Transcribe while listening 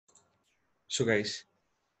So guys,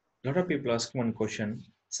 a lot of people ask one question,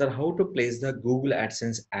 sir, how to place the Google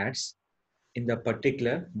AdSense ads in the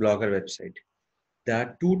particular blogger website? There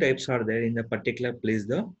are two types are there in the particular place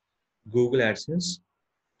the Google AdSense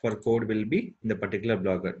for code will be in the particular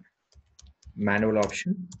blogger. Manual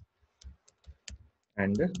option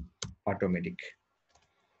and the automatic.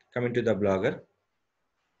 Coming to the blogger,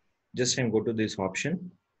 just can go to this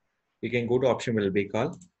option. You can go to option will be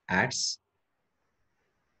called ads.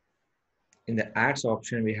 In the ads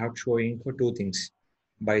option, we have showing for two things,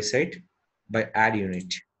 by site, by ad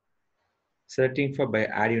unit. Selecting for by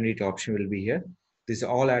ad unit option will be here. This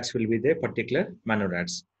all ads will be the particular manual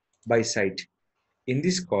ads by site. In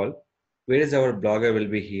this call, where is our blogger will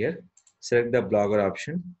be here. Select the blogger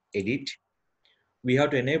option, edit. We have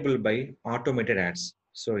to enable by automated ads.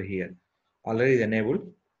 So here, already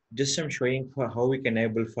enabled. Just I'm showing for how we can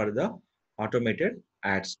enable for the automated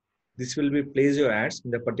ads. This will be place your ads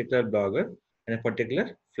in the particular blogger and a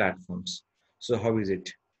particular platforms. So how is it?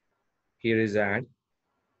 Here is ad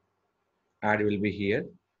will be here.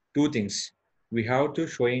 Two things. We have to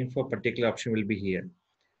showing for particular option will be here.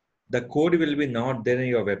 The code will be not there in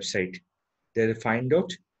your website. They'll find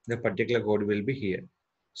out the particular code will be here.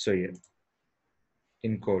 So here,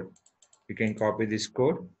 in code, you can copy this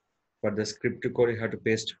code. For the script code, you have to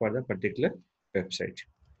paste for the particular website.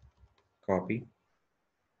 Copy,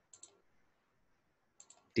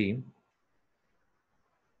 theme,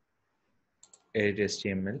 edit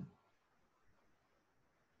HTML,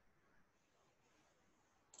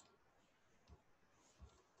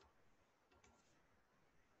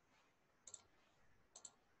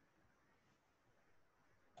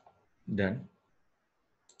 done.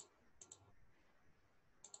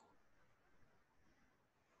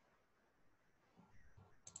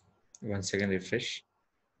 One second, refresh.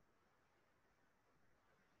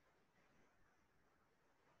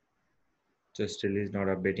 So still is not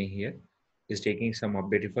updating here. It's taking some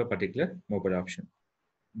update for particular mobile option.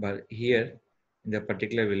 But here, the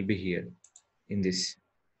particular will be here in this.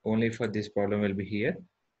 Only for this problem will be here.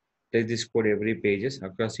 Place this code every pages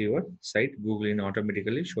across your site. Google in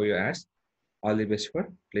automatically show your ads. All the best for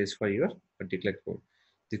place for your particular code.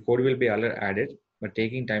 The code will be already added, but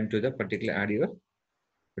taking time to the particular add your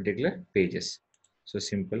particular pages. So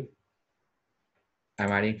simple.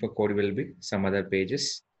 I'm adding for code will be some other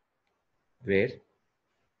pages where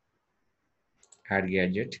add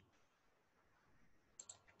gadget,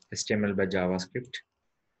 HTML by JavaScript,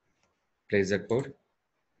 place the code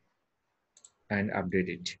and update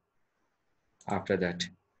it. After that,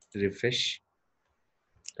 refresh,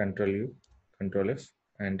 Control U, Control F,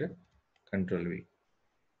 and Control V.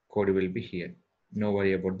 Code will be here. No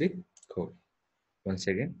worry about the code. Once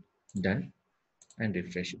again, done and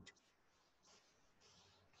refresh it.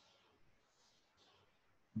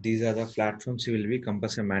 These are the platforms you will be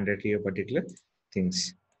compulsory mandatory of particular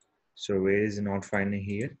things. So where is not finding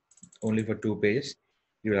here? Only for two pages,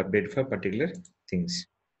 you will update for particular things.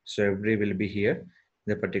 So every will be here.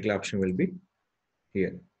 The particular option will be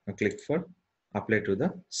here. Now click for apply to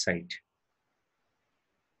the site.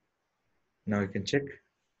 Now you can check.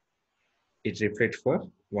 It reflects for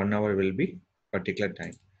 1 hour will be particular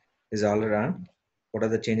time. Is all around. What are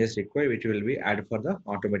the changes required? Which will be added for the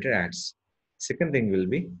automated ads. Second thing will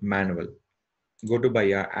be manual. Go to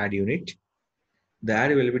by ad unit. The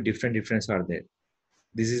ad will be different are there.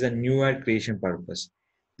 This is a new ad creation purpose.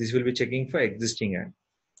 This will be checking for existing ad.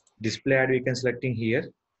 Display ad we can selecting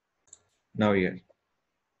here. Now here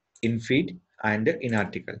in feed and in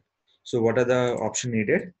article. So what are the option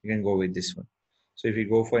needed? You can go with this one. So if you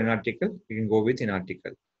go for an article, you can go with an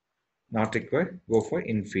article. Not required, go for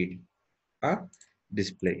in feed or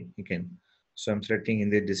display. You can. So I'm selecting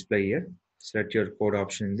in the display here. Select your code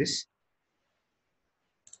option in this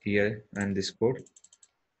here and this code.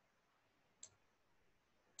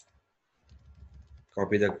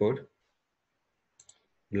 Copy the code.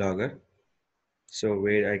 Blogger. So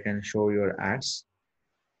where I can show your ads.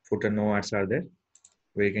 Footer no ads are there.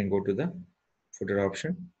 Where you can go to the footer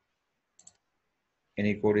option.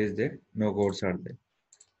 Any code is there. No codes are there.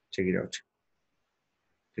 Check it out.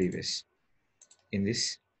 Previous. In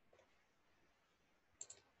this.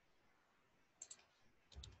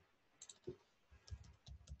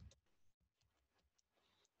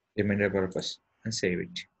 Reminder purpose and save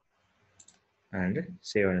it. And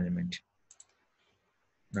save an element.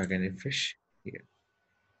 Now I can refresh here.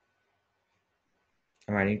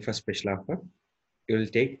 I'm adding for special offer. It will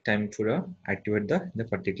take time to activate the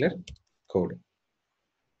particular code.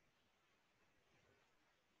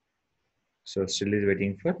 So still is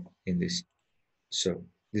waiting for in this. So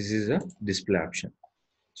this is a display option.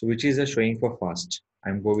 So which is a showing for fast.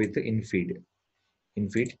 I'm go with the in-feed.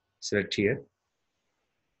 In-feed, select here,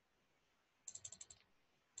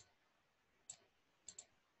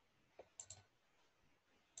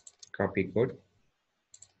 copy code,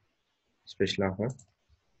 special offer.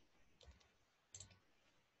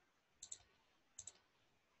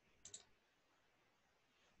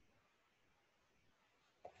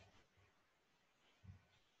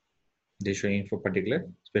 They're showing for particular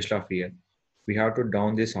special offer here. We have to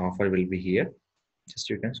down this offer will be here. Just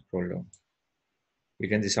you can scroll down. You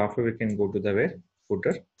can this offer we can go to the where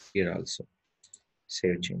footer here also.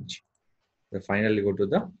 Save change. The finally go to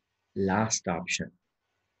the last option.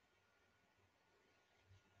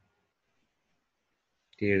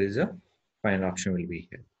 Here is a final option will be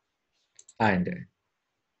here. And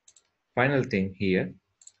final thing here,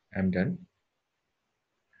 I'm done.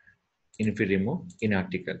 If we remove in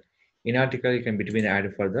article. In article, you can between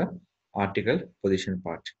add for the article position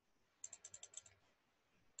part.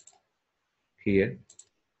 Here,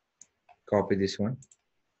 copy this one.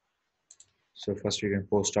 So first we can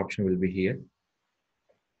post option will be here.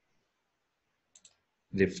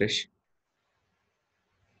 Refresh.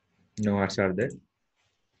 No ads are there.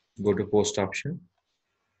 Go to post option.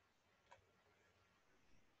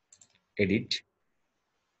 Edit.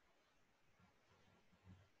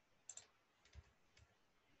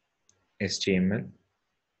 HTML.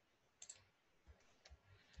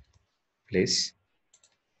 Place.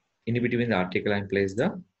 In between the article and place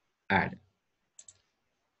the ad.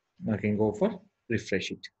 Now I can go for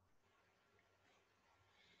refresh it.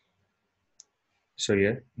 So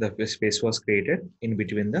here the space was created in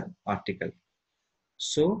between the article.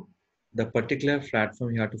 So the particular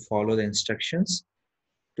platform you have to follow the instructions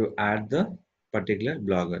to add the particular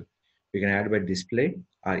blogger. You can add by display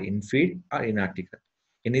or in feed or in article.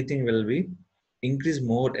 Anything will be increase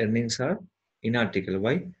more earnings are in article.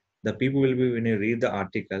 Why? The people will be when you read the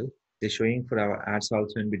article, they're showing for our ads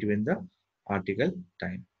also in between the article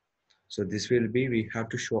time. So this will be we have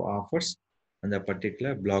to show offers on the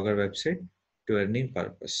particular blogger website to earning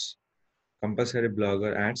purpose. Compulsory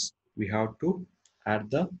blogger ads, we have to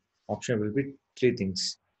add the option will be three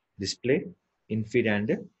things: display, in feed,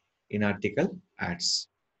 and in article ads.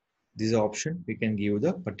 This option we can give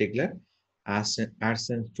the particular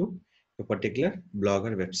AdSense to a particular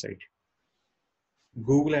blogger website.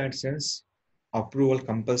 Google AdSense approval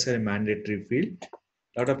compulsory mandatory field.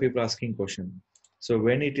 Lot of people asking question. So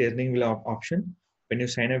when it earning will option, when you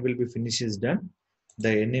sign up will be finished is done,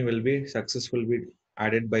 the earning will be successful be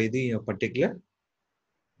added by the particular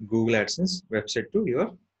Google AdSense website to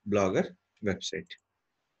your blogger website.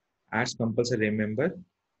 Ads compulsory remember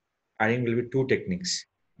adding will be two techniques,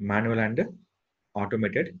 manual and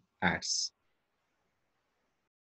automated ads.